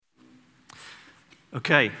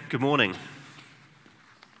Okay, good morning.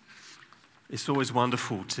 It's always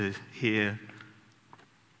wonderful to hear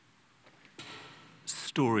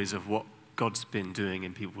stories of what God's been doing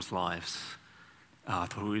in people's lives. I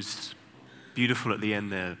thought it was beautiful at the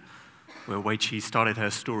end there, where Wei Chi started her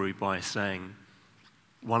story by saying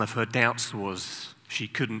one of her doubts was she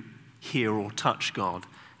couldn't hear or touch God,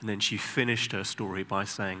 and then she finished her story by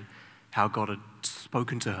saying how God had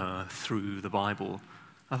spoken to her through the Bible.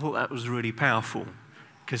 I thought that was really powerful,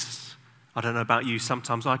 because I don't know about you,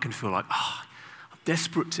 sometimes I can feel like, I'm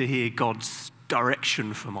desperate to hear God's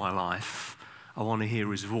direction for my life. I want to hear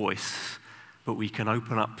his voice, but we can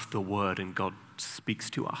open up the word and God speaks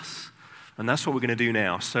to us. And that's what we're going to do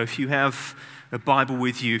now. So if you have a Bible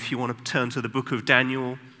with you, if you want to turn to the book of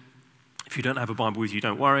Daniel, if you don't have a Bible with you,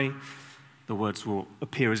 don't worry. The words will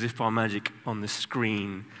appear as if by magic on the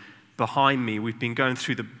screen behind me. We've been going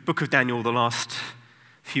through the book of Daniel the last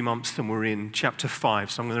few months, and we're in chapter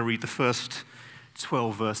 5. So I'm going to read the first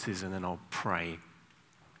 12 verses and then I'll pray.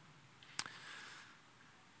 It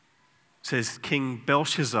says, King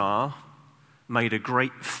Belshazzar made a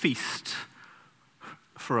great feast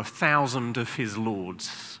for 1,000 of his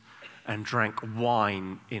lords and drank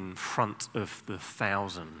wine in front of the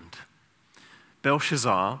 1,000.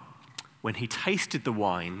 Belshazzar, when he tasted the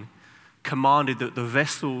wine, commanded that the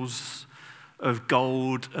vessels of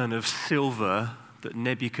gold and of silver that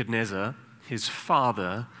Nebuchadnezzar, his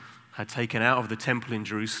father, had taken out of the temple in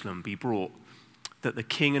Jerusalem be brought, that the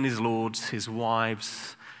king and his lords, his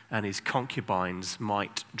wives, and his concubines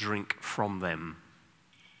might drink from them.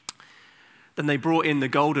 Then they brought in the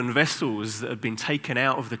golden vessels that had been taken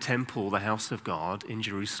out of the temple, the house of God, in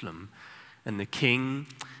Jerusalem, and the king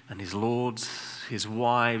and his lords, his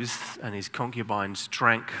wives, and his concubines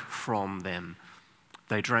drank from them.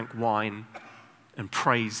 They drank wine and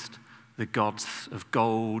praised the gods of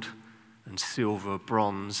gold and silver,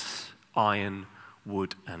 bronze, iron,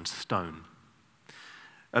 wood, and stone.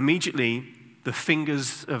 Immediately, the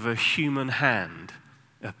fingers of a human hand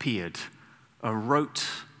appeared and wrote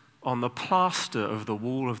on the plaster of the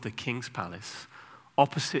wall of the king's palace,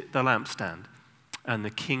 opposite the lampstand, and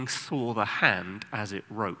the king saw the hand as it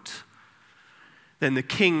wrote. Then the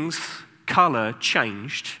king's color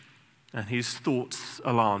changed, and his thoughts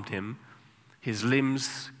alarmed him. His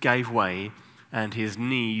limbs gave way, and his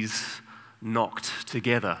knees knocked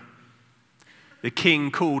together. The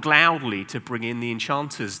king called loudly to bring in the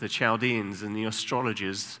enchanters, the Chaldeans, and the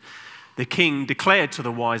astrologers. The king declared to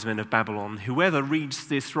the wise men of Babylon, whoever reads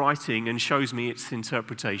this writing and shows me its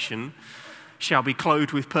interpretation shall be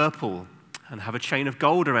clothed with purple and have a chain of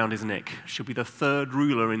gold around his neck, shall be the third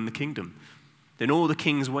ruler in the kingdom. Then all the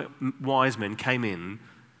king's wise men came in,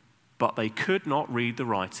 but they could not read the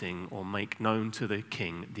writing or make known to the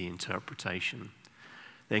king the interpretation.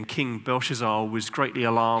 Then King Belshazzar was greatly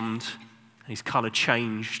alarmed, his color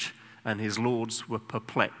changed, and his lords were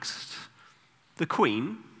perplexed. The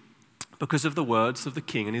queen, because of the words of the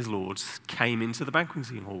king and his lords, came into the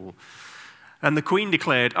banqueting hall. And the queen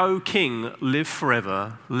declared, O king, live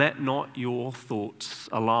forever. Let not your thoughts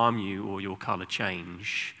alarm you or your color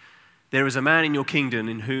change. There is a man in your kingdom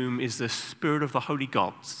in whom is the spirit of the holy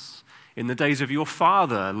gods. In the days of your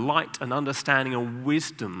father, light and understanding and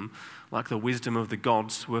wisdom, like the wisdom of the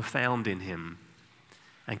gods, were found in him.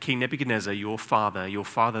 And King Nebuchadnezzar, your father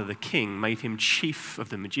the king, made him chief of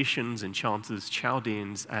the magicians, enchanters,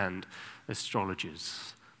 Chaldeans, and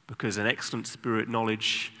astrologers, because an excellent spirit,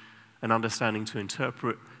 knowledge, and understanding to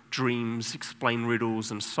interpret dreams, explain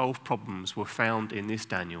riddles, and solve problems were found in this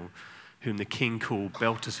Daniel, whom the king called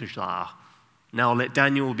Belteshazzar. Now let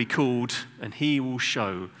Daniel be called, and he will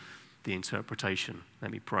show the interpretation. Let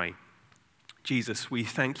me pray. Jesus, we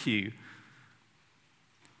thank you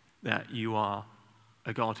that you are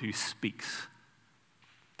a God who speaks,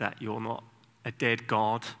 that you're not a dead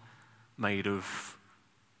God made of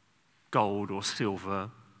gold or silver,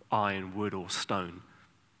 iron, wood, or stone,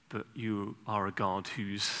 but you are a God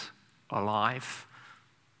who's alive,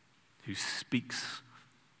 who speaks.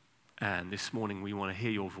 And this morning we want to hear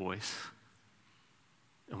your voice,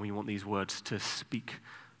 and we want these words to speak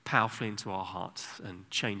powerfully into our hearts and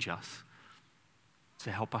change us,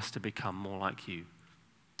 to help us to become more like you.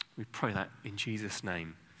 We pray that in Jesus'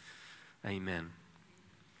 name. Amen.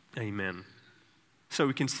 Amen. So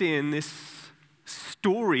we can see in this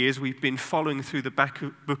story, as we've been following through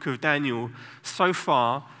the book of Daniel, so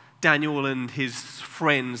far, Daniel and his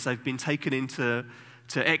friends, they've been taken into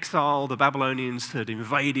exile. The Babylonians had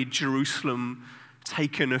invaded Jerusalem,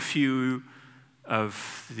 taken a few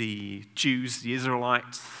of the Jews, the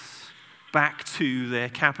Israelites, back to their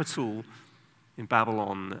capital in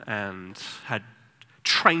Babylon, and had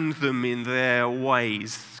trained them in their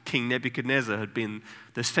ways. King Nebuchadnezzar had been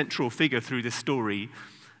the central figure through this story,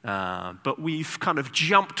 but we've kind of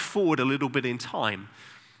jumped forward a little bit in time.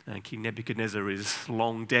 King Nebuchadnezzar is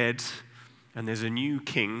long dead, and there's a new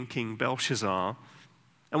king, King Belshazzar.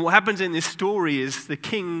 And what happens in this story is the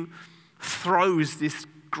king throws this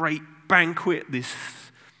great banquet, this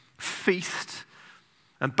feast,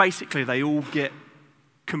 and basically they all get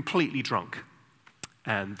completely drunk.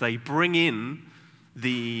 And they bring in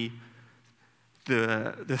the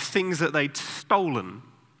things that they'd stolen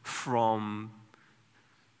from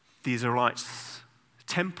the Israelites'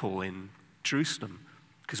 temple in Jerusalem.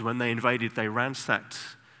 Because when they invaded, they ransacked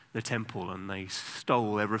the temple and they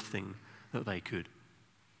stole everything that they could.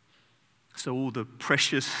 So all the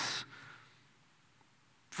precious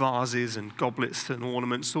vases and goblets and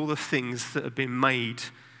ornaments, all the things that had been made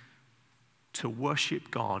to worship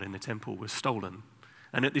God in the temple were stolen.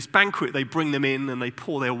 And at this banquet, they bring them in and they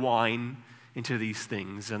pour their wine into these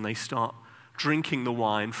things, and they start drinking the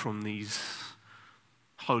wine from these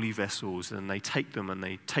holy vessels, and they take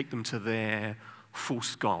them to their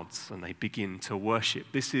false gods, and they begin to worship.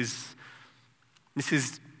 This is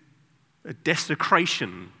a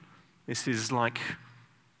desecration. This is like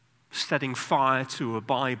setting fire to a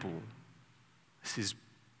Bible. This is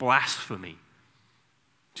blasphemy,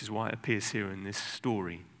 which is why it appears here in this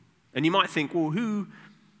story. And you might think, well,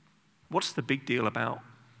 what's the big deal about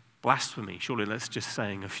blasphemy? Surely that's just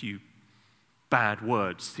saying a few bad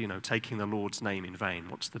words, taking the Lord's name in vain.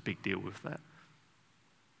 What's the big deal with that?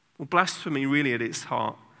 Well, blasphemy really at its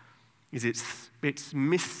heart is it's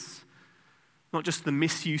not just the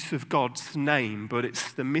misuse of God's name, but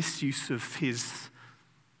it's the misuse of his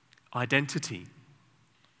identity,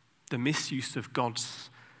 the misuse of God's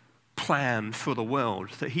plan for the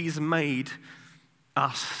world, that he's made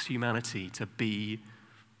us, humanity, to be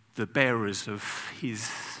the bearers of his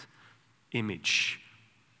image,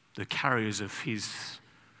 the carriers of his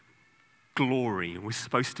glory. We're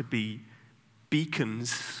supposed to be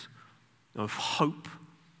beacons of hope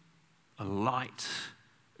and light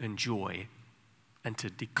and joy, and to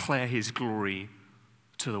declare his glory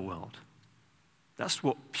to the world. That's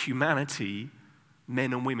what humanity,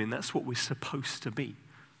 men and women, that's what we're supposed to be.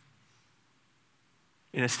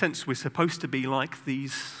 In a sense, we're supposed to be like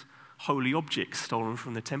these holy objects stolen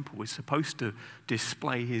from the temple. We're supposed to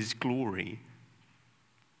display his glory.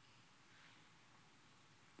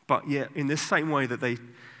 But yet, in the same way that the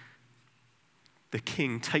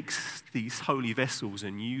king takes these holy vessels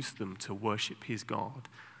and uses them to worship his God,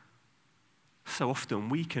 so often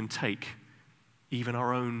we can take even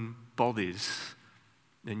our own bodies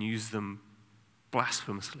and use them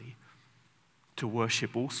blasphemously to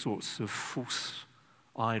worship all sorts of false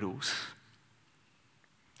idols.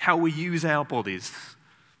 How we use our bodies,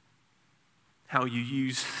 how you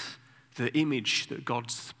use the image that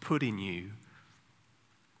God's put in you,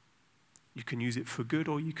 you can use it for good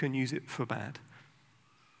or you can use it for bad.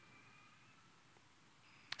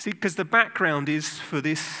 See, because the background is for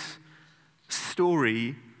this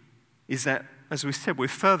story is that, as we said, we're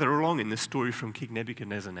further along in the story from King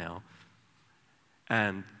Nebuchadnezzar now.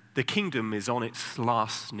 And the kingdom is on its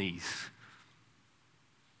last knees.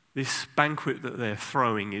 This banquet that they're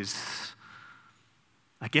throwing is,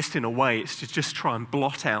 I guess in a way, it's to just try and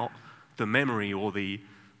blot out the memory or the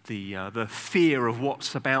fear of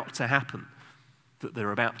what's about to happen, that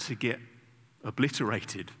they're about to get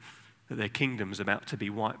obliterated, that their kingdom's about to be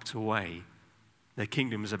wiped away. Their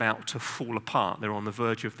kingdom's about to fall apart. They're on the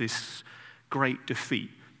verge of this great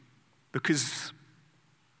defeat because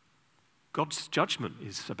God's judgment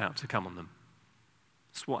is about to come on them.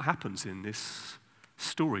 That's what happens in this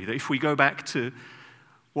story. That if we go back to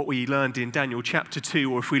what we learned in Daniel chapter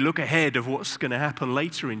 2, or if we look ahead of what's going to happen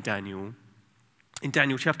later in Daniel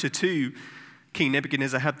chapter 2, King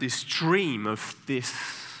Nebuchadnezzar had this dream of this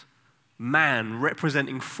man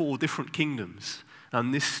representing 4 different kingdoms.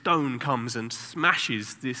 And this stone comes and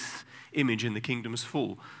smashes this image and the kingdoms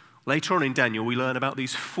fall. Later on in Daniel, we learn about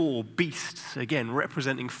these 4 beasts, again,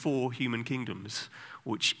 representing 4 human kingdoms,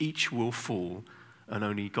 which each will fall, and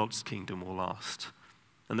only God's kingdom will last.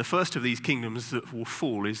 And the first of these kingdoms that will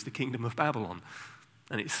fall is the kingdom of Babylon.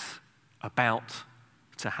 And it's about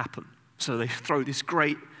to happen. So they throw this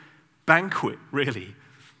great banquet, really.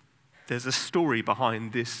 There's a story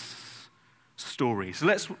behind this story. So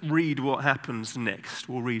let's read what happens next.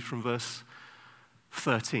 We'll read from verse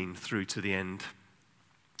 13 through to the end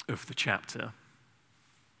of the chapter.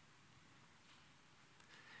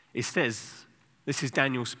 It says, this is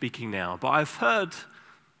Daniel speaking now, but I've heard,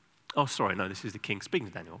 this is the king speaking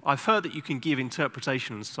to Daniel. I've heard that you can give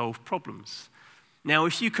interpretation and solve problems. Now,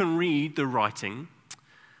 if you can read the writing,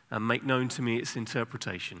 and make known to me its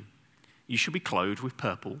interpretation. You shall be clothed with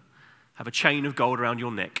purple, have a chain of gold around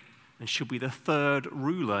your neck, and shall be the third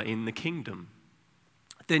ruler in the kingdom."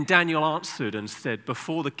 Then Daniel answered and said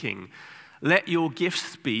before the king, "Let your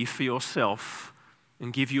gifts be for yourself,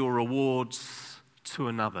 and give your rewards to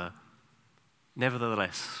another.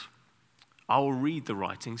 Nevertheless, I will read the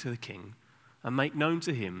writing to the king and make known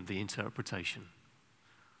to him the interpretation.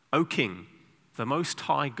 O king, the Most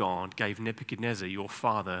High God gave Nebuchadnezzar, your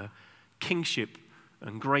father, kingship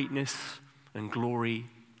and greatness and glory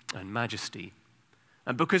and majesty.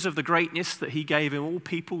 And because of the greatness that he gave him, all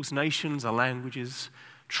peoples, nations, and languages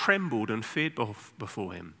trembled and feared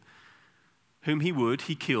before him. Whom he would,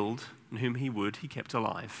 he killed, and whom he would, he kept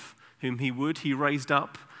alive. Whom he would, he raised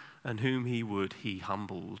up, and whom he would, he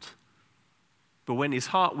humbled. But when his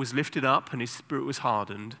heart was lifted up and his spirit was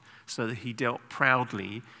hardened, so that he dealt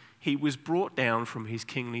proudly, he was brought down from his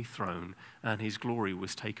kingly throne, and his glory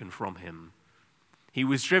was taken from him. He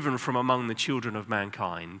was driven from among the children of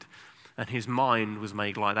mankind, and his mind was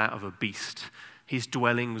made like that of a beast. His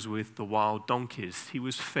dwelling was with the wild donkeys. He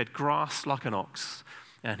was fed grass like an ox,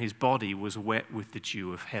 and his body was wet with the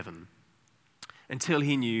dew of heaven, until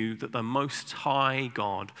he knew that the Most High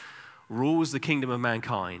God rules the kingdom of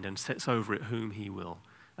mankind and sets over it whom he will.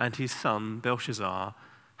 And his son, Belshazzar,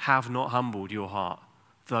 have not humbled your heart,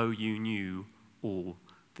 though you knew all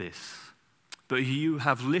this. But you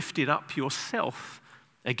have lifted up yourself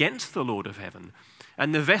against the Lord of heaven,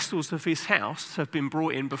 and the vessels of his house have been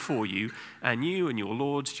brought in before you, and you and your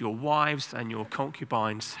lords, your wives, and your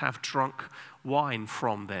concubines have drunk wine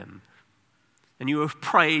from them. And you have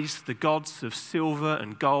praised the gods of silver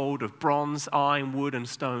and gold, of bronze, iron, wood, and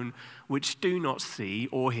stone, which do not see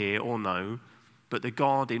or hear or know, but the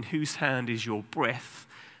God in whose hand is your breath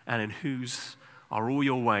and in whose are all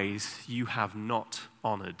your ways you have not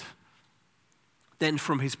honored. Then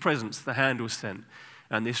from his presence the hand was sent,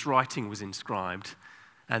 and this writing was inscribed.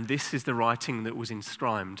 And this is the writing that was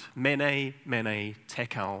inscribed: Mene, Mene,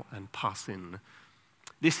 Tekel, and Parsin.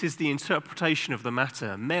 This is the interpretation of the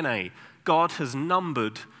matter. Mene, God has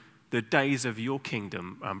numbered the days of your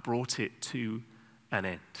kingdom and brought it to an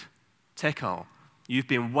end. Tekel, you've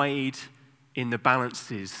been weighed in the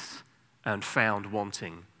balances and found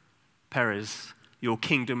wanting. Peres, your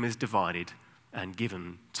kingdom is divided and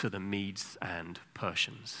given to the Medes and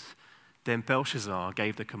Persians. Then Belshazzar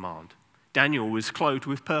gave the command. Daniel was clothed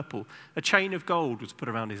with purple. A chain of gold was put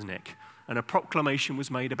around his neck, and a proclamation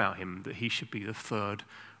was made about him that he should be the third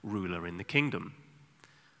ruler in the kingdom.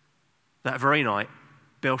 That very night,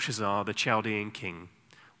 Belshazzar, the Chaldean king,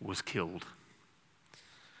 was killed.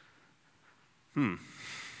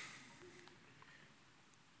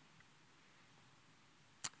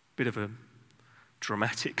 Bit of a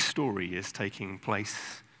dramatic story is taking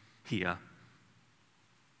place here.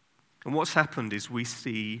 And what's happened is we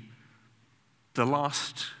see the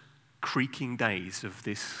last creaking days of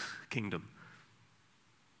this kingdom.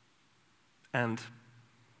 And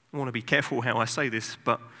I want to be careful how I say this,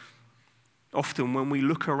 but often when we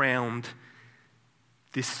look around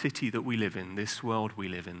this city that we live in, this world we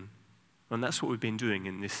live in, and that's what we've been doing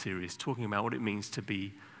in this series, talking about what it means to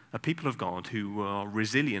be a people of God who are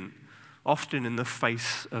resilient, often in the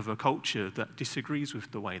face of a culture that disagrees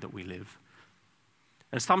with the way that we live.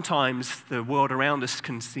 And sometimes the world around us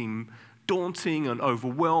can seem daunting and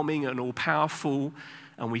overwhelming and all-powerful,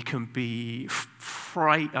 and we can be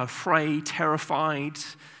afraid, terrified,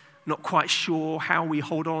 not quite sure how we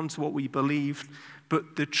hold on to what we believe.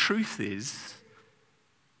 But the truth is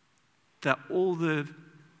that all the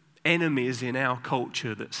enemies in our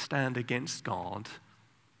culture that stand against God,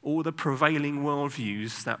 all the prevailing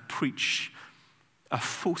worldviews that preach a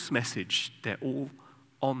false message, they're all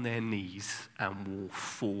on their knees and will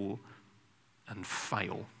fall and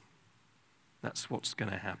fail. That's what's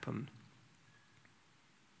going to happen.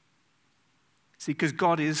 See, because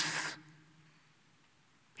God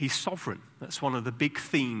He's sovereign. That's one of the big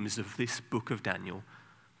themes of this book of Daniel.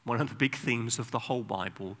 One of the big themes of the whole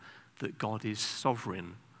Bible, that God is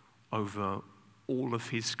sovereign over all of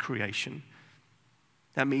his creation.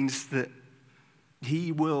 That means that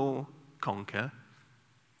he will conquer,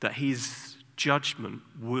 that his judgment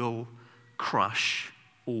will crush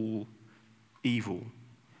all evil,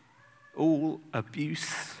 all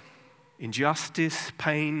abuse, injustice,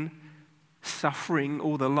 pain, suffering,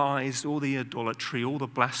 all the lies, all the idolatry, all the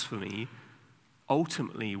blasphemy,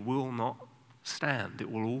 ultimately will not stand.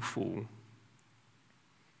 It will all fall.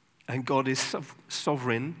 And God is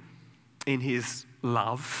sovereign in his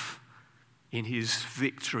love, in his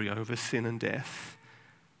victory over sin and death.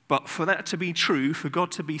 But for that to be true, for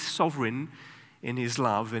God to be sovereign in his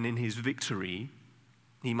love and in his victory,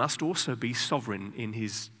 he must also be sovereign in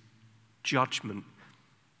his judgment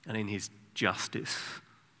and in his justice,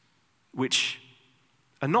 which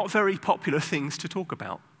are not very popular things to talk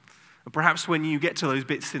about. Perhaps when you get to those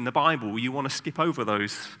bits in the Bible, you want to skip over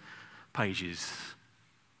those pages.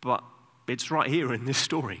 But it's right here in this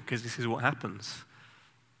story, because this is what happens,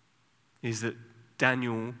 is that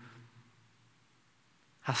Daniel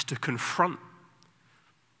has to confront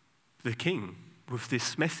the king with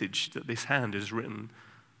this message that this hand has written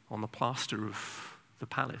on the plaster of the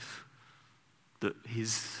palace, that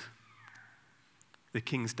the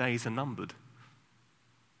king's days are numbered,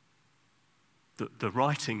 that the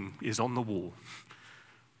writing is on the wall.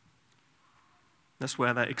 That's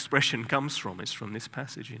where that expression comes from. It's from this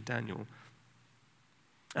passage in Daniel.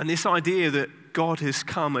 And this idea that God has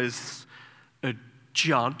come as a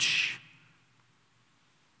judge,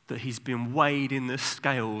 that he's been weighed in the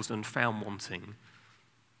scales and found wanting.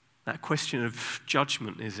 That question of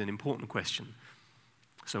judgment is an important question.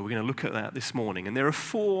 So we're going to look at that this morning. And there are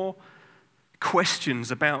 4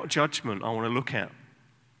 questions about judgment I want to look at.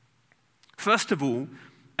 First of all,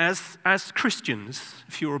 as Christians,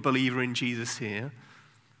 if you're a believer in Jesus here,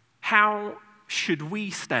 how should we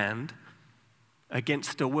stand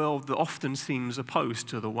against a world that often seems opposed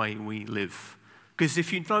to the way we live? Because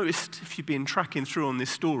if you've noticed, if you've been tracking through on this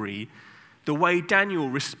story, the way Daniel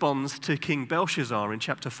responds to King Belshazzar in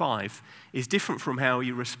chapter 5 is different from how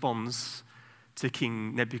he responds to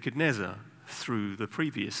King Nebuchadnezzar through the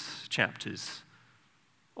previous chapters.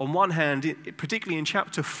 On one hand, particularly in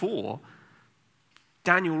chapter 4,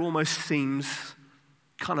 Daniel almost seems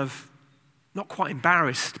kind of not quite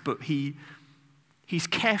embarrassed, but he's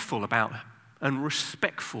careful about and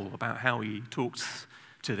respectful about how he talks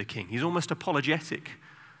to the king. He's almost apologetic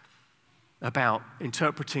about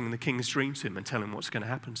interpreting the king's dream to him and telling him what's going to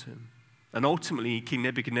happen to him. And ultimately, King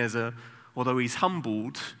Nebuchadnezzar, although he's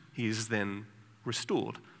humbled, he is then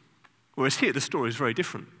restored. Whereas here, the story is very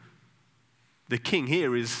different. The king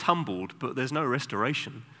here is humbled, but there's no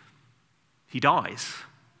restoration. He dies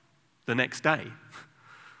the next day.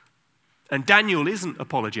 And Daniel isn't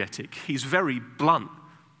apologetic. He's very blunt.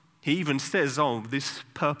 He even says, this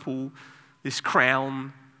purple, this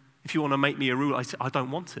crown, if you want to make me a ruler, I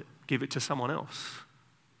don't want it. Give it to someone else.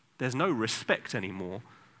 There's no respect anymore.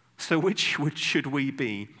 So which should we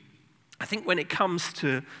be? I think when it comes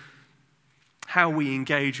to how we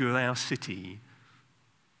engage with our city,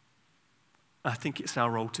 I think it's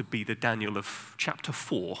our role to be the Daniel of chapter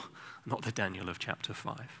 4, not the Daniel of chapter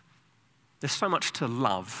 5. There's so much to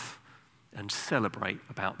love and celebrate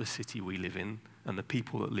about the city we live in and the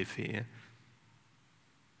people that live here.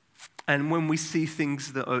 And when we see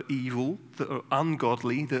things that are evil, that are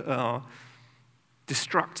ungodly, that are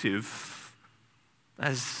destructive,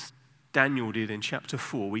 as Daniel did in chapter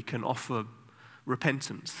 4, we can offer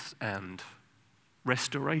repentance and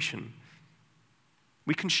restoration.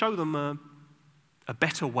 We can show them a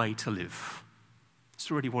better way to live. It's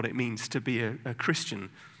really what it means to be a Christian.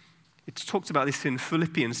 It's talked about this in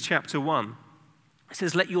Philippians chapter 1. It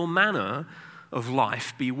says, "Let your manner of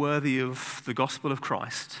life be worthy of the gospel of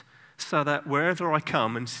Christ, so that wherever I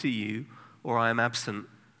come and see you, or I am absent,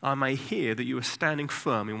 I may hear that you are standing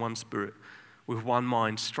firm in one spirit, with one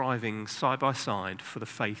mind, striving side by side for the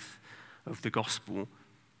faith of the gospel."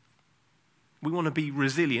 We want to be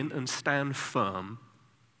resilient and stand firm,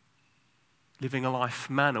 living a life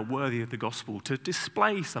manner worthy of the gospel, to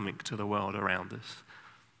display something to the world around us,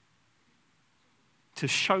 to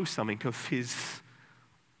show something of his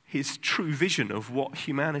true vision of what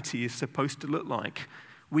humanity is supposed to look like.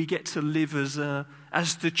 We get to live as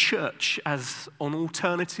the church, as an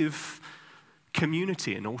alternative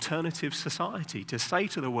community, an alternative society, to say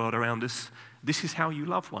to the world around us, this is how you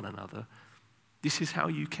love one another. This is how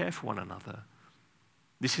you care for one another.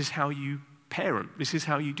 This is how you parent. This is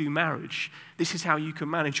how you do marriage. This is how you can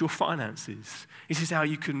manage your finances. This is how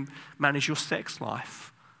you can manage your sex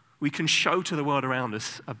life. We can show to the world around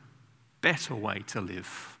us a better way to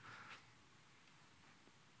live.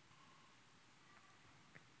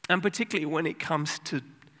 And particularly when it comes to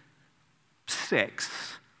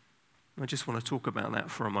sex, I just want to talk about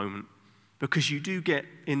that for a moment, because you do get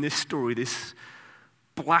in this story this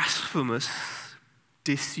blasphemous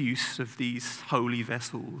disuse of these holy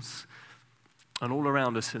vessels. And all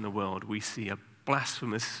around us in the world, we see a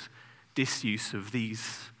blasphemous disuse of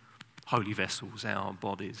these holy vessels, our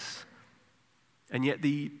bodies. And yet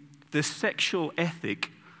the sexual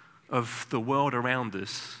ethic of the world around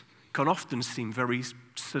us can often seem very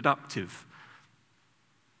seductive.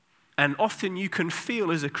 And often you can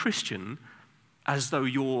feel as a Christian as though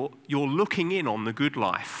you're looking in on the good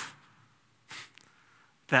life.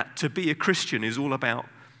 that to be a Christian is all about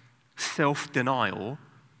self-denial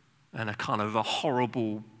and a kind of a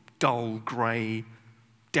horrible, dull, grey,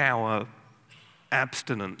 dour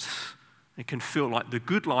abstinence. It can feel like the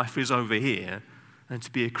good life is over here, and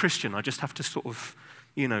to be a Christian, I just have to sort of,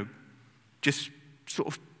 just sort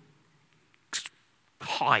of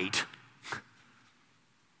hide.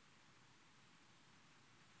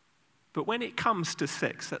 But when it comes to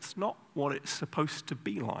sex, that's not what it's supposed to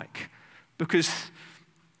be like. Because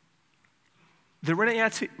the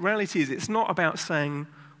reality is it's not about saying,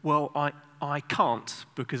 well, I can't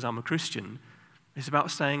because I'm a Christian. It's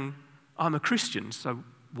about saying, I'm a Christian, so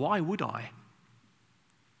why would I?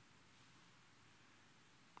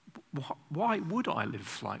 Why would I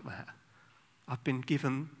live like that? I've been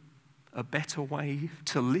given a better way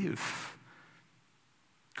to live.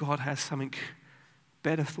 God has something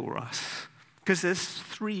better for us. Because there's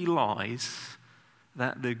 3 lies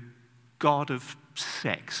that the God of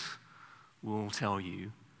sex will tell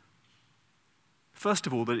you. First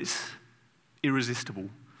of all, that it's irresistible.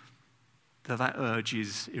 That urge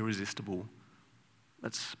is irresistible.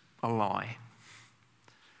 That's a lie.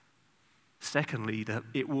 Secondly, that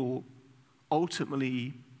it will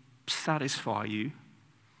ultimately satisfy you.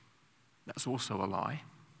 That's also a lie.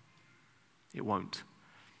 It won't.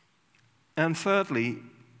 And thirdly,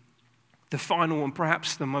 the final and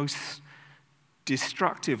perhaps the most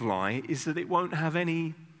destructive lie is that it won't have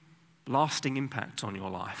any lasting impact on your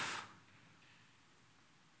life.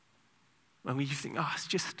 When you think, it's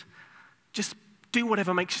just do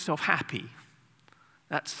whatever makes yourself happy.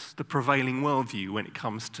 That's the prevailing worldview when it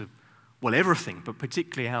comes to, everything, but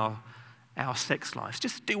particularly our sex lives.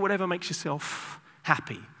 Just do whatever makes yourself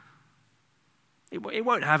happy. It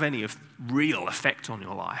won't have any real effect on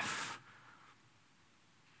your life.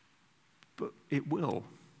 But it will.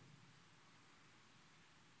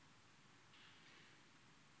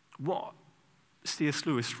 What C.S.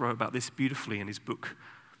 Lewis wrote about this beautifully in his book,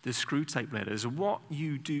 The Screwtape Letters, what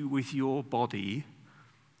you do with your body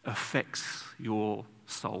affects your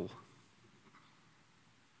soul.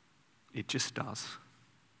 It just does.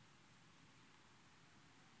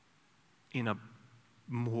 In a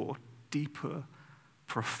more deeper,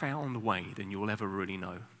 profound way than you'll ever really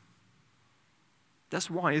know. That's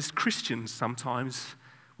why as Christians sometimes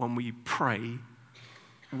when we pray,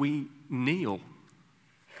 we kneel.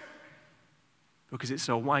 Because it's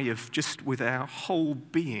a way of just with our whole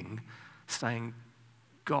being saying,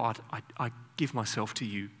 God, I give myself to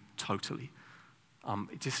you totally.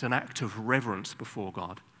 It's just an act of reverence before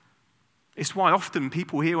God. It's why often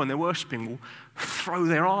people here when they're worshiping will throw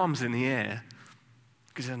their arms in the air.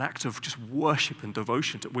 Because it's an act of just worship and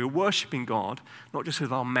devotion. We're worshiping God, not just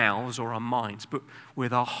with our mouths or our minds, but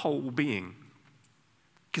with our whole being.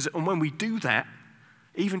 And when we do that,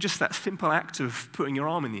 even just that simple act of putting your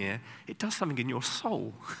arm in the air, it does something in your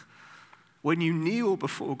soul. When you kneel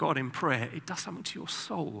before God in prayer, it does something to your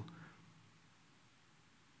soul.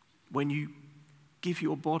 When you give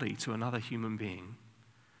your body to another human being,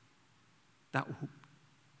 that will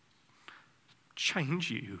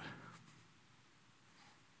change you.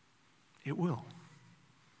 It will.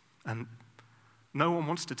 And no one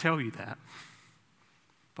wants to tell you that,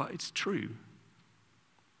 but it's true.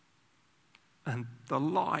 And the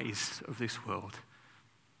lies of this world,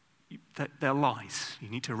 they're lies. You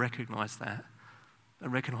need to recognize that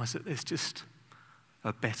and recognize that there's just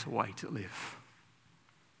a better way to live.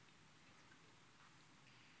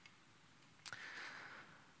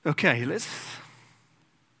 Okay,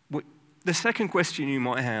 the second question you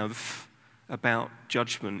might have about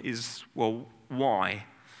judgment is, well, why?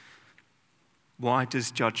 Why does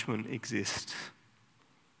judgment exist?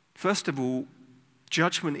 First of all,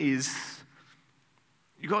 judgment is,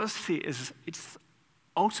 you've got to see it as, it's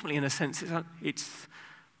ultimately in a sense,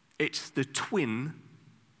 it's the twin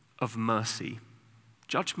of mercy.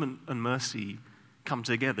 Judgment and mercy come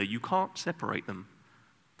together. You can't separate them.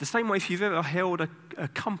 The same way if you've ever held a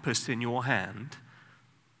compass in your hand,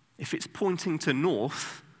 if it's pointing to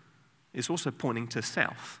north, it's also pointing to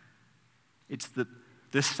south. It's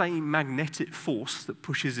the same magnetic force that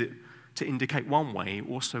pushes it to indicate one way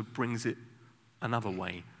also brings it another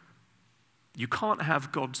way. You can't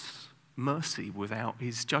have God's mercy without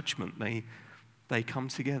his judgment. They come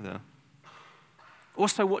together.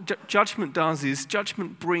 Also, what judgment does is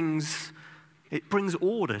judgment brings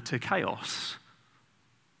order to chaos.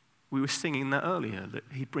 We were singing that earlier, that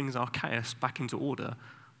he brings our chaos back into order.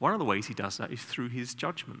 One of the ways he does that is through his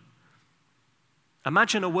judgment.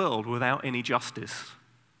 Imagine a world without any justice,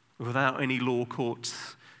 without any law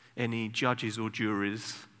courts, any judges or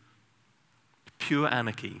juries. Pure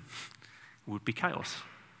anarchy would be chaos.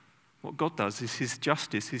 What God does is his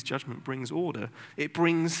justice, his judgment brings order. It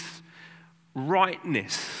brings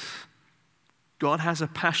rightness. God has a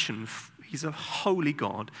passion. He's a holy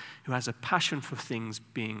God who has a passion for things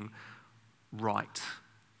being right.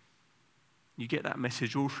 You get that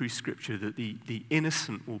message all through Scripture that the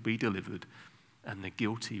innocent will be delivered and the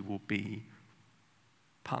guilty will be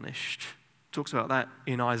punished. It talks about that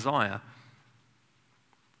in Isaiah.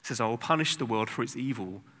 It says, I will punish the world for its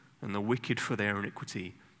evil and the wicked for their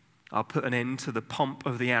iniquity. I'll put an end to the pomp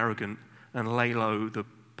of the arrogant and lay low the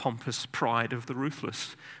pompous pride of the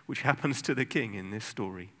ruthless, which happens to the king in this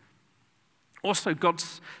story. Also,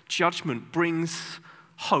 God's judgment brings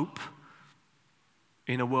hope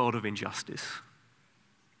in a world of injustice.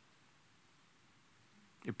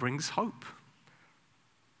 It brings hope.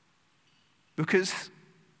 Because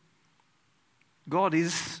God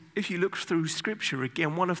is, if you look through Scripture,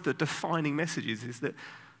 again, one of the defining messages is that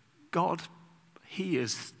God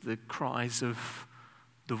hears the cries of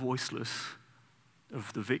the voiceless,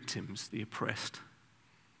 of the victims, the oppressed.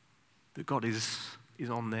 That God is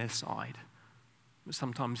on their side. But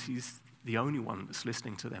sometimes he's the only one that's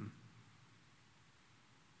listening to them.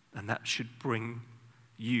 And that should bring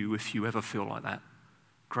you, if you ever feel like that,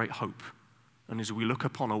 great hope. And as we look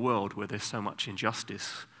upon a world where there's so much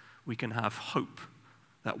injustice, we can have hope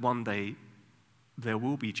that one day there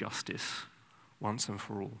will be justice once and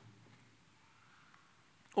for all.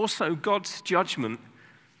 Also, God's judgment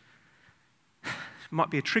might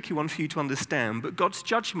be a tricky one for you to understand, but God's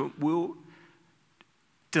judgment will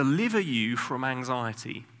deliver you from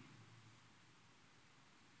anxiety.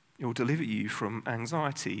 It will deliver you from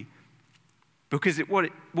anxiety. Because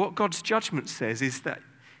what God's judgment says is that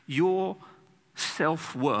your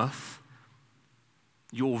self-worth,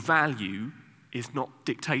 your value, is not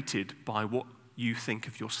dictated by what you think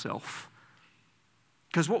of yourself.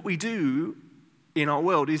 Because what we do in our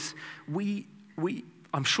world is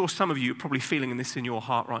I'm sure some of you are probably feeling this in your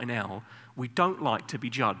heart right now, we don't like to be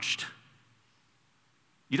judged.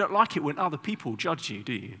 You don't like it when other people judge you,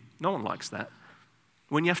 do you? No one likes that.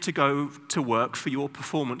 When you have to go to work for your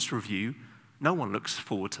performance review, no one looks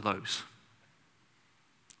forward to those.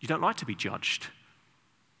 You don't like to be judged.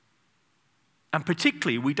 And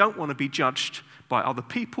particularly, we don't want to be judged by other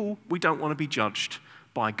people. We don't want to be judged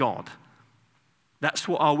by God. That's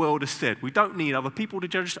what our world has said. We don't need other people to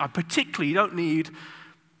judge us. I particularly don't need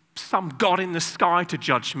some God in the sky to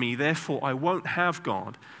judge me, therefore I won't have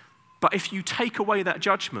God. But if you take away that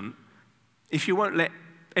judgment, if you won't let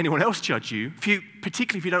anyone else judge you,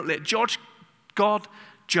 particularly if you don't let God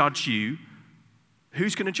judge you,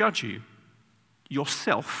 who's going to judge you?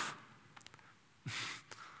 Yourself.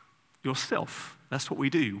 Yourself. That's what we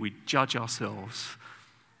do. We judge ourselves.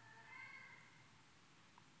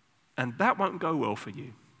 And that won't go well for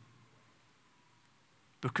you.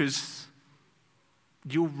 Because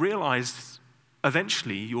you'll realize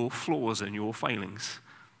eventually your flaws and your failings.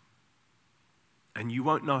 And you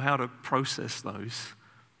won't know how to process those.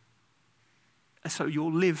 And so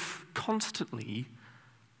you'll live constantly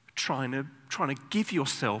trying to give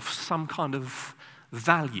yourself some kind of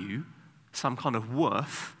value, some kind of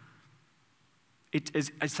worth.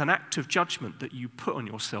 It's an act of judgment that you put on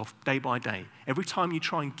yourself day by day. Every time you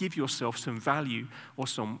try and give yourself some value or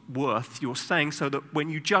some worth, you're saying so that when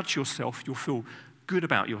you judge yourself, you'll feel good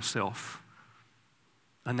about yourself.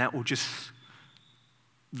 And that will just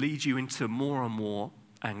lead you into more and more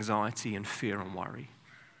anxiety and fear and worry.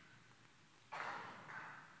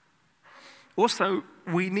 Also,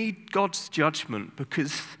 we need God's judgment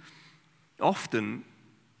because often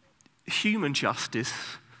human justice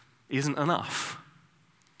isn't enough.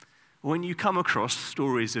 When you come across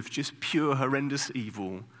stories of just pure horrendous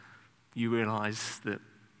evil, you realize that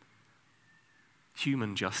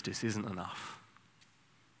human justice isn't enough.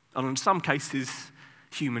 And in some cases,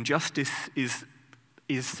 human justice is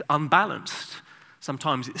unbalanced.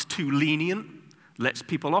 Sometimes it's too lenient, lets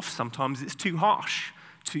people off. Sometimes it's too harsh,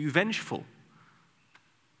 too vengeful.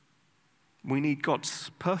 We need God's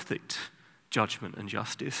perfect judgment and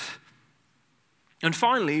justice. And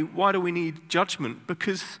finally, why do we need judgment?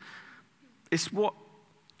 Because it's what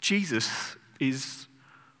Jesus is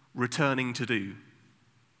returning to do.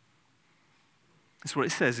 That's what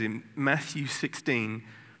it says in Matthew 16.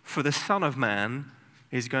 For the Son of Man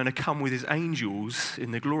is going to come with his angels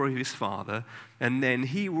in the glory of his Father, and then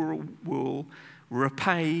he will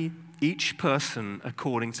repay each person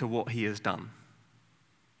according to what he has done.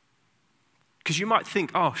 Because you might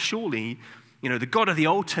think, oh, surely, the God of the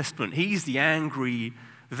Old Testament, he's the angry,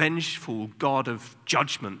 vengeful God of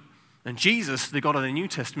judgment. And Jesus, the God of the New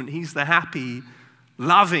Testament, he's the happy,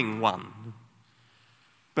 loving one.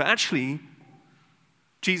 But actually,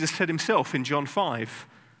 Jesus said himself in John 5,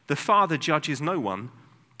 the Father judges no one,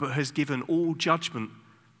 but has given all judgment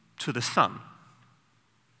to the Son.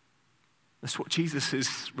 That's what Jesus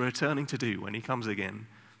is returning to do when he comes again,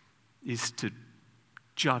 is to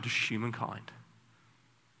judge humankind.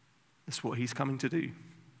 That's what he's coming to do.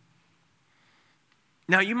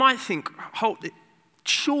 Now you might think,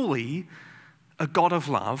 surely a God of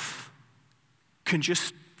love can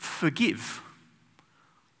just forgive.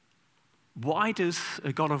 Why does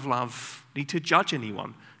a God of love need to judge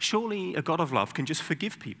anyone? Surely a God of love can just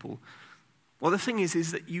forgive people. Well, the thing is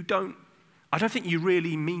that I don't think you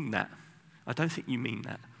really mean that. I don't think you mean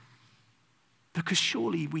that. Because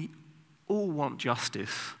surely we all want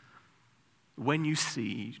justice. When you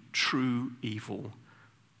see true evil,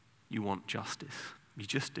 you want justice. You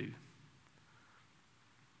just do.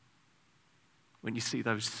 When you see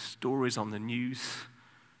those stories on the news,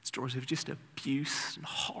 stories of just abuse and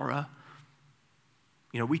horror,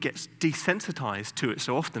 we get desensitized to it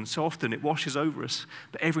so often it washes over us.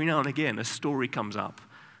 But every now and again, a story comes up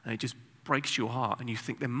and it just breaks your heart and you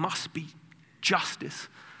think there must be justice.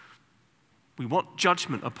 We want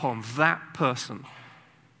judgment upon that person.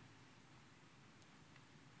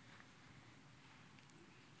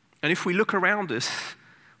 And if we look around us,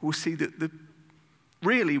 we'll see that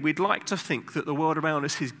really we'd like to think that the world around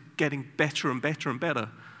us is getting better and better and better.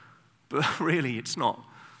 But really it's not.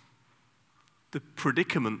 The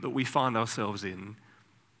predicament that we find ourselves in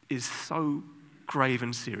is so grave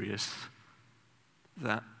and serious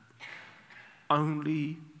that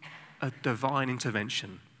only a divine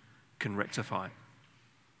intervention can rectify it.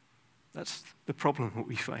 That's the problem that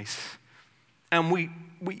we face. And we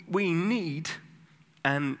need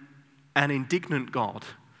an indignant God,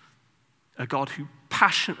 a God who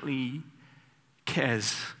passionately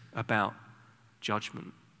cares about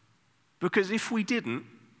judgment. Because if we didn't,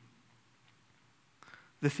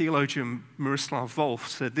 the theologian Miroslav Volf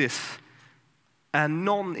said this, a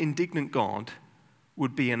non-indignant God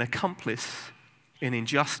would be an accomplice in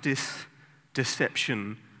injustice,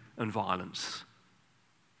 deception, and violence.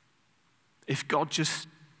 If God just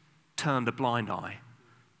turned a blind eye,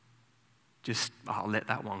 I'll let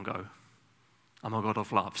that one go. I'm a God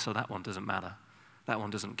of love, so that one doesn't matter. That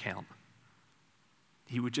one doesn't count.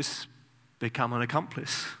 He would just become an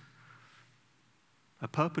accomplice, a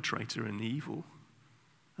perpetrator in the evil.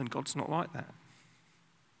 And God's not like that.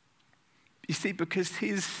 You see, because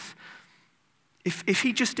if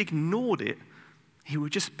he just ignored it, he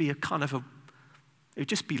would just be it would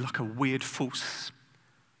just be like a weird false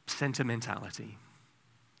sentimentality.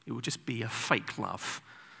 It would just be a fake love.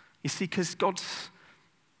 You see, because God's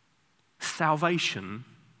salvation,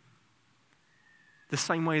 the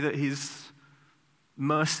same way that his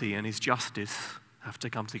mercy and his justice have to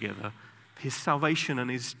come together, his salvation and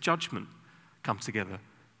his judgment come together.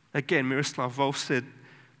 Again, Miroslav Volf said,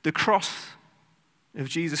 the cross of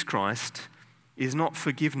Jesus Christ is not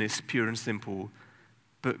forgiveness pure and simple,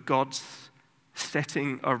 but God's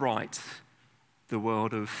setting aright the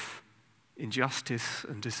world of injustice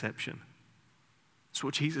and deception. That's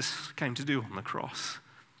what Jesus came to do on the cross.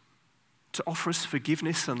 To offer us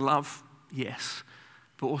forgiveness and love, yes,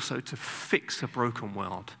 but also to fix a broken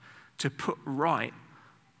world, to put right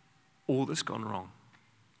all that's gone wrong.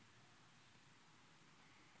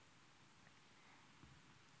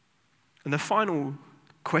 And the final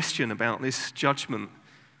question about this judgment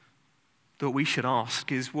that we should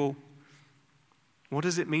ask is, well, what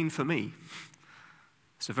does it mean for me?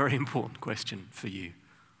 It's a very important question for you.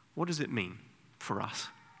 What does it mean for us?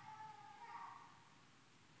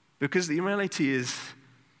 Because the reality is,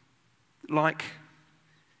 like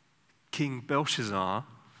King Belshazzar,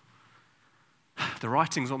 the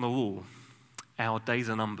writing's on the wall, our days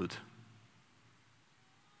are numbered.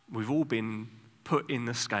 We've all been put in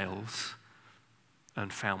the scales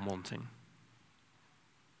and found wanting.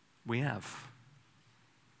 We have.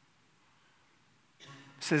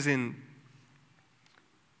 It says in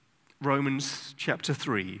Romans chapter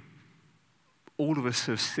 3, all of us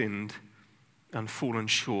have sinned and fallen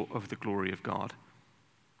short of the glory of God.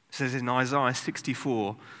 It says in Isaiah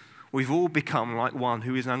 64, we've all become like one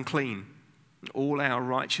who is unclean. All our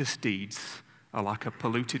righteous deeds are like a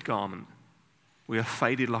polluted garment. We are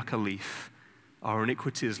faded like a leaf. Our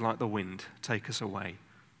iniquities, like the wind, take us away.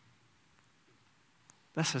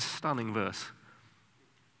 That's a stunning verse.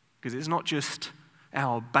 Because it's not just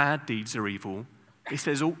our bad deeds are evil. It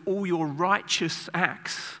says all your righteous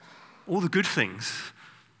acts, all the good things,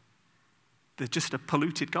 they're just a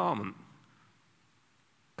polluted garment.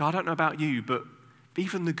 God, I don't know about you, but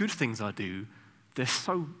even the good things I do, they're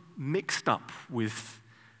so mixed up with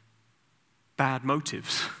bad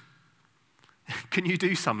motives. Can you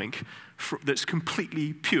do something that's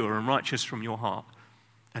completely pure and righteous from your heart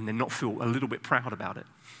and then not feel a little bit proud about it?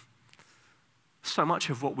 So much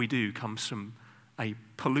of what we do comes from a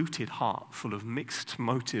polluted heart full of mixed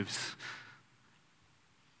motives.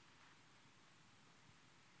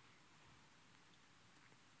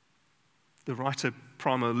 The writer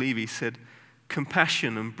Primo Levi said,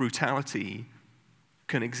 compassion and brutality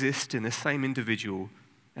can exist in the same individual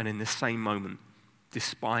and in the same moment,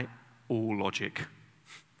 despite all logic.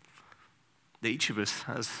 Each of us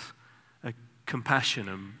has a compassion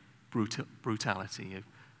and brutality, a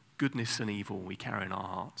goodness and evil we carry in our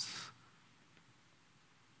hearts.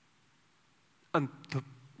 And the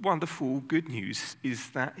wonderful good news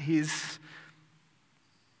is that his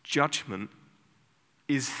judgment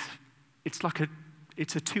it's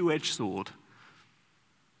a two-edged sword,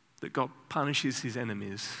 that God punishes his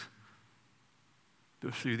enemies,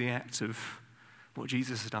 but through the act of what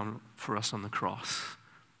Jesus has done for us on the cross,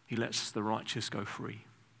 he lets the righteous go free.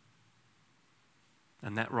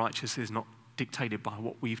 And that righteousness is not dictated by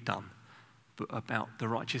what we've done, but about the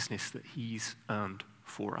righteousness that he's earned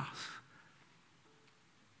for us.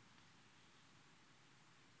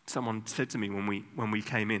 Someone said to me when we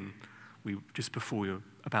came in, just before we were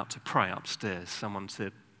about to pray upstairs, someone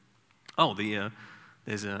said, "Oh,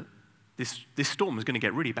 this storm is going to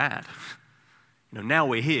get really bad. Now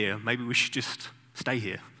we're here. Maybe we should just stay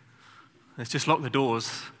here. Let's just lock the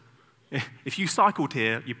doors. If you cycled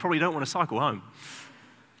here, you probably don't want to cycle home.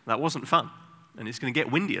 That wasn't fun, and it's going to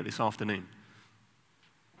get windier this afternoon.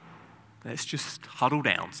 Let's just huddle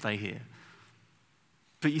down, stay here."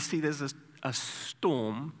 But you see, there's a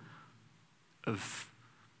storm of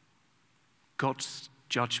God's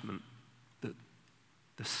judgment that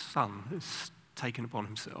the Son has taken upon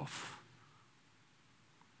himself.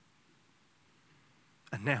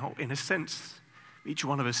 And now, in a sense, each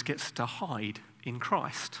one of us gets to hide in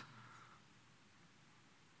Christ.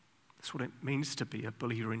 That's what it means to be a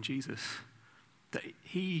believer in Jesus. That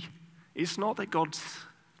it's not that God's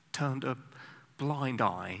turned a blind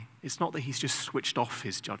eye. It's not that he's just switched off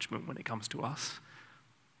his judgment when it comes to us.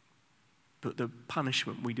 But the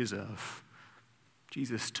punishment we deserve,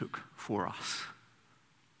 Jesus took for us.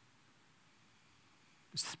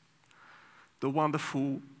 It's the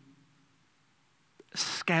wonderful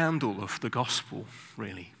scandal of the gospel,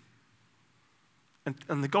 really.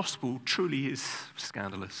 And the gospel truly is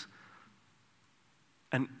scandalous.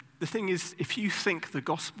 And the thing is, if you think the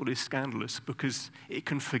gospel is scandalous because it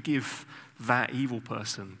can forgive that evil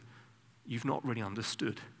person, you've not really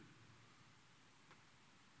understood.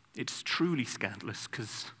 It's truly scandalous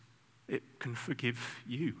because it can forgive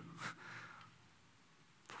you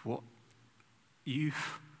for what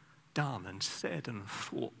you've done and said and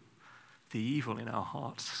thought, the evil in our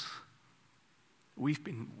hearts. We've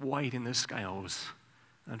been weighed in the scales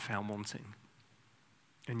and found wanting.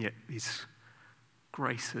 And yet his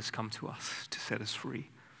grace has come to us to set us free.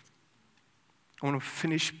 I want to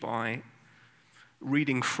finish by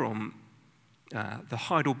reading from the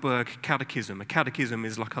Heidelberg Catechism. A catechism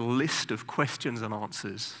is like a list of questions and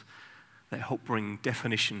answers that help bring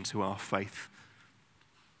definition to our faith.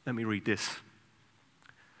 Let me read this.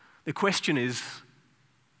 The question is,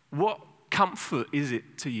 what comfort is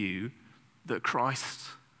it to you that Christ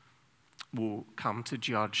will come to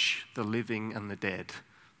judge the living and the dead?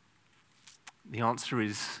 The answer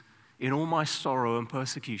is, in all my sorrow and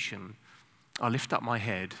persecution, I lift up my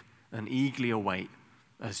head and eagerly await,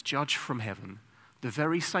 as judge from heaven, the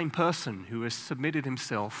very same person who has submitted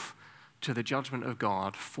himself to the judgment of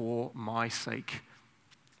God for my sake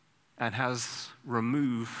and has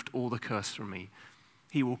removed all the curse from me.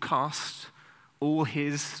 He will cast all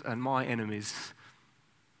his and my enemies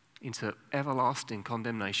into everlasting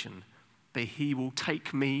condemnation, but he will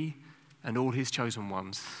take me and all his chosen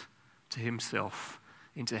ones to himself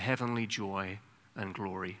into heavenly joy and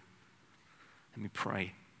glory. Let me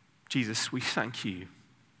pray. Jesus, we thank you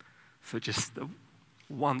for just the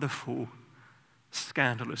wonderful,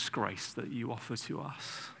 scandalous grace that you offer to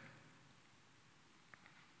us.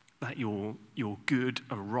 That your good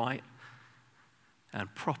and right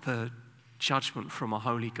and proper judgment from a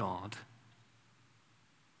holy God.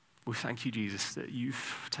 We thank you, Jesus, that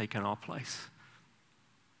you've taken our place.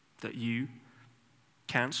 That you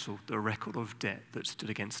cancelled the record of debt that stood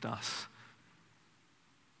against us.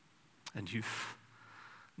 And you've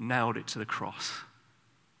nailed it to the cross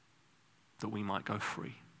that we might go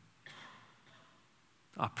free.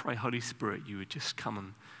 I pray, Holy Spirit, you would just come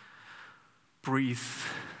and breathe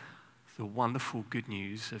the wonderful good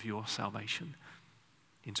news of your salvation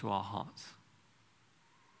into our hearts.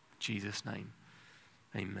 In Jesus' name,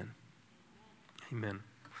 amen. Amen.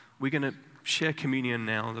 We're going to share communion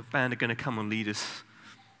now. The band are going to come and lead us.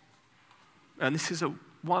 And this is a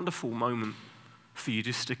wonderful moment for you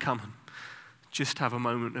just to come and just have a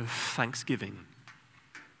moment of thanksgiving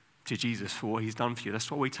to Jesus for what he's done for you. That's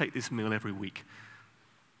why we take this meal every week,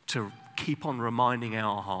 to keep on reminding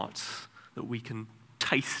our hearts that we can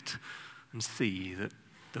taste and see that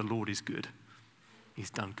the Lord is good. He's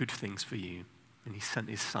done good things for you, and he sent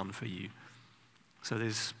his son for you. So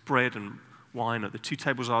there's bread and wine at the 2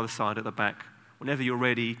 tables either side at the back. Whenever you're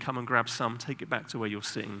ready, come and grab some, take it back to where you're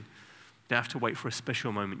sitting. You don't have to wait for a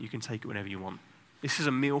special moment. You can take it whenever you want. This is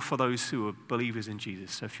a meal for those who are believers in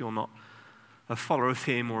Jesus. So if you're not a follower of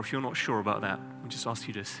him, or if you're not sure about that, we just ask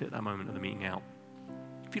you to sit that moment of the meeting out.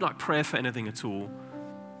 If you'd like prayer for anything at all,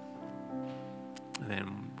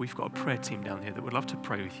 then we've got a prayer team down here that would love to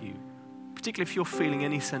pray with you. Particularly if you're feeling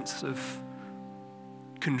any sense of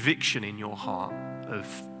conviction in your heart, of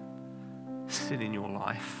sin in your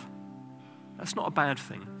life. That's not a bad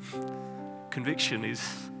thing. Conviction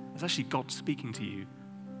is actually God speaking to you.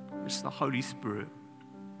 It's the Holy Spirit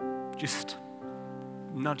just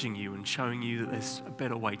nudging you and showing you that there's a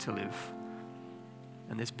better way to live.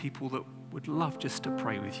 And there's people that would love just to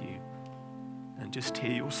pray with you and just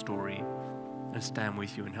hear your story and stand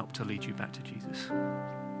with you and help to lead you back to Jesus.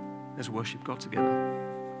 Let's worship God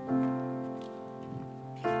together.